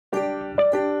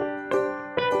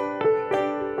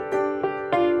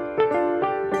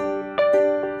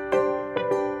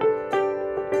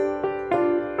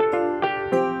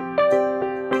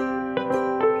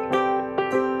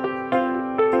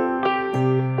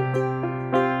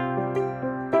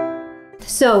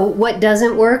So what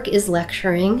doesn't work is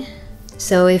lecturing.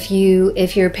 So if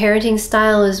your parenting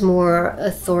style is more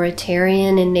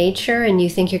authoritarian in nature and you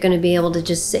think you're going to be able to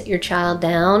just sit your child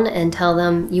down and tell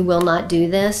them you will not do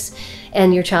this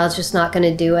and your child's just not going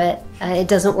to do it, it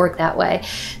doesn't work that way.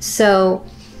 So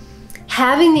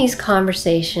having these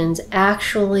conversations,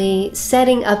 actually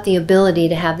setting up the ability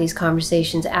to have these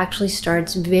conversations, actually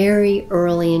starts very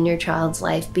early in your child's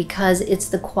life, because it's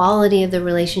the quality of the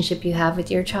relationship you have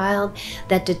with your child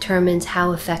that determines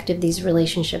how effective these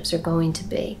relationships are going to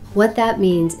be. What that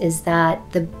means is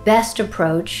that the best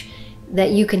approach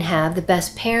that you can have, the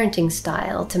best parenting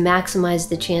style to maximize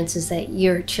the chances that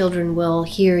your children will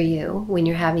hear you when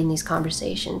you're having these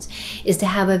conversations, is to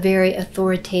have a very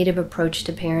authoritative approach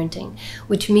to parenting,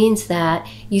 which means that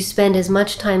you spend as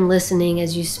much time listening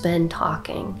as you spend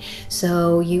talking.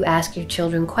 So you ask your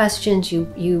children questions,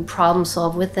 you problem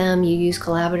solve with them, you use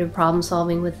collaborative problem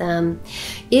solving with them.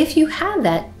 If you have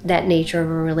that nature of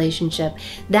a relationship,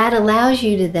 that allows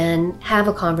you to then have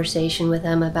a conversation with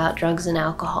them about drugs and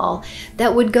alcohol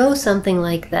that would go something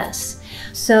like this.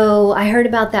 So I heard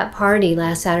about that party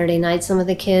last Saturday night. Some of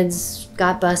the kids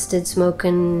got busted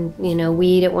smoking,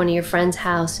 weed at one of your friend's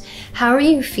house. How are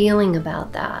you feeling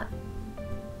about that?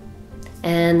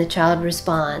 And the child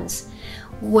responds,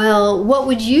 well, what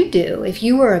would you do if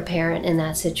you were a parent in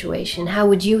that situation? How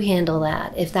would you handle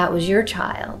that if that was your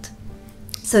child?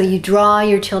 So you draw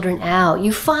your children out,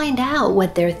 you find out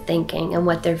what they're thinking and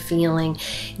what they're feeling.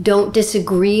 Don't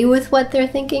disagree with what they're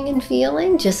thinking and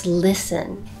feeling, just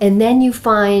listen. And then you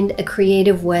find a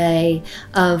creative way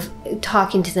of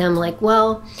talking to them, like,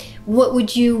 well, what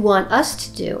would you want us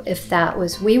to do if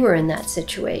we were in that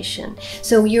situation?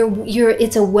 So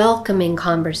it's a welcoming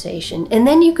conversation. And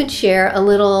then you could share a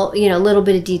little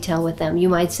bit of detail with them. You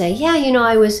might say, yeah,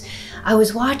 I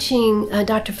was watching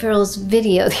Dr. Farrell's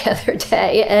video the other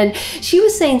day, and she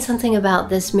was saying something about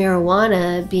this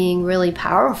marijuana being really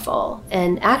powerful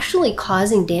and actually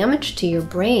causing damage to your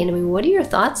brain. I mean, what are your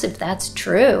thoughts if that's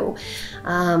true?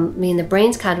 The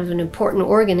brain's kind of an important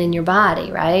organ in your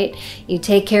body, right? You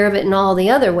take care of it in all the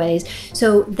other ways.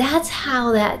 So that's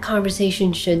how that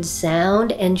conversation should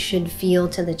sound and should feel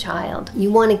to the child.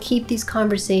 You want to keep these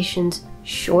conversations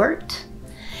short,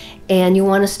 and you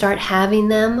want to start having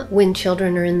them when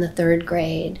children are in the 3rd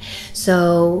grade.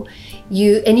 So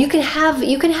you can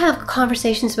have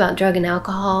conversations about drug and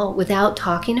alcohol without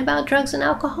talking about drugs and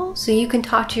alcohol. So you can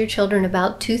talk to your children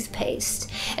about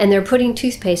toothpaste, and they're putting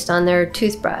toothpaste on their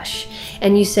toothbrush,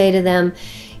 and you say to them,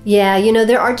 yeah,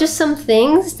 there are just some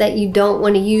things that you don't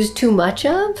want to use too much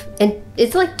of, and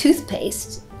it's like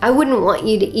toothpaste. I wouldn't want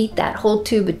you to eat that whole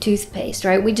tube of toothpaste,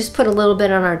 right? We just put a little bit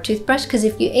on our toothbrush, because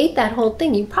if you ate that whole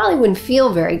thing, you probably wouldn't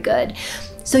feel very good.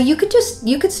 So you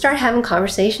could start having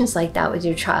conversations like that with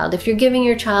your child. If you're giving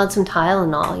your child some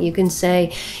Tylenol, you can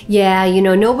say, yeah,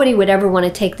 nobody would ever want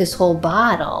to take this whole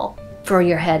bottle for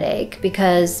your headache,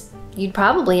 because you'd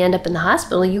probably end up in the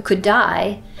hospital. You could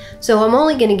die. So I'm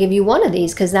only going to give you one of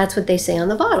these, because that's what they say on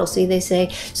the bottle. See, they say,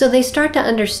 so they start to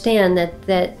understand that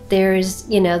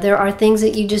there are things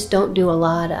that you just don't do a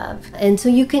lot of. And so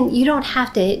you don't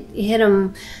have to hit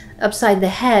them upside the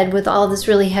head with all this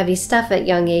really heavy stuff at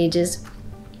young ages.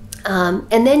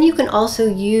 And then you can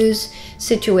also use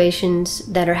situations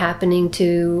that are happening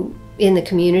in the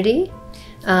community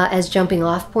as jumping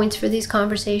off points for these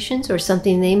conversations, or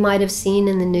something they might have seen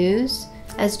in the news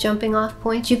as jumping off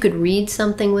points. You could read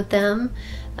something with them.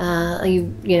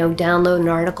 Download an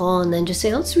article and then just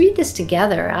say, let's read this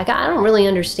together. I don't really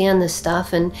understand this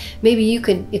stuff, and maybe you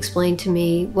could explain to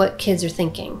me what kids are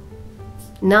thinking.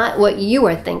 Not what you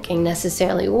are thinking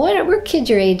necessarily. What were kids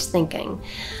your age thinking?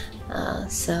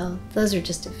 So those are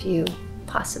just a few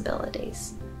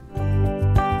possibilities.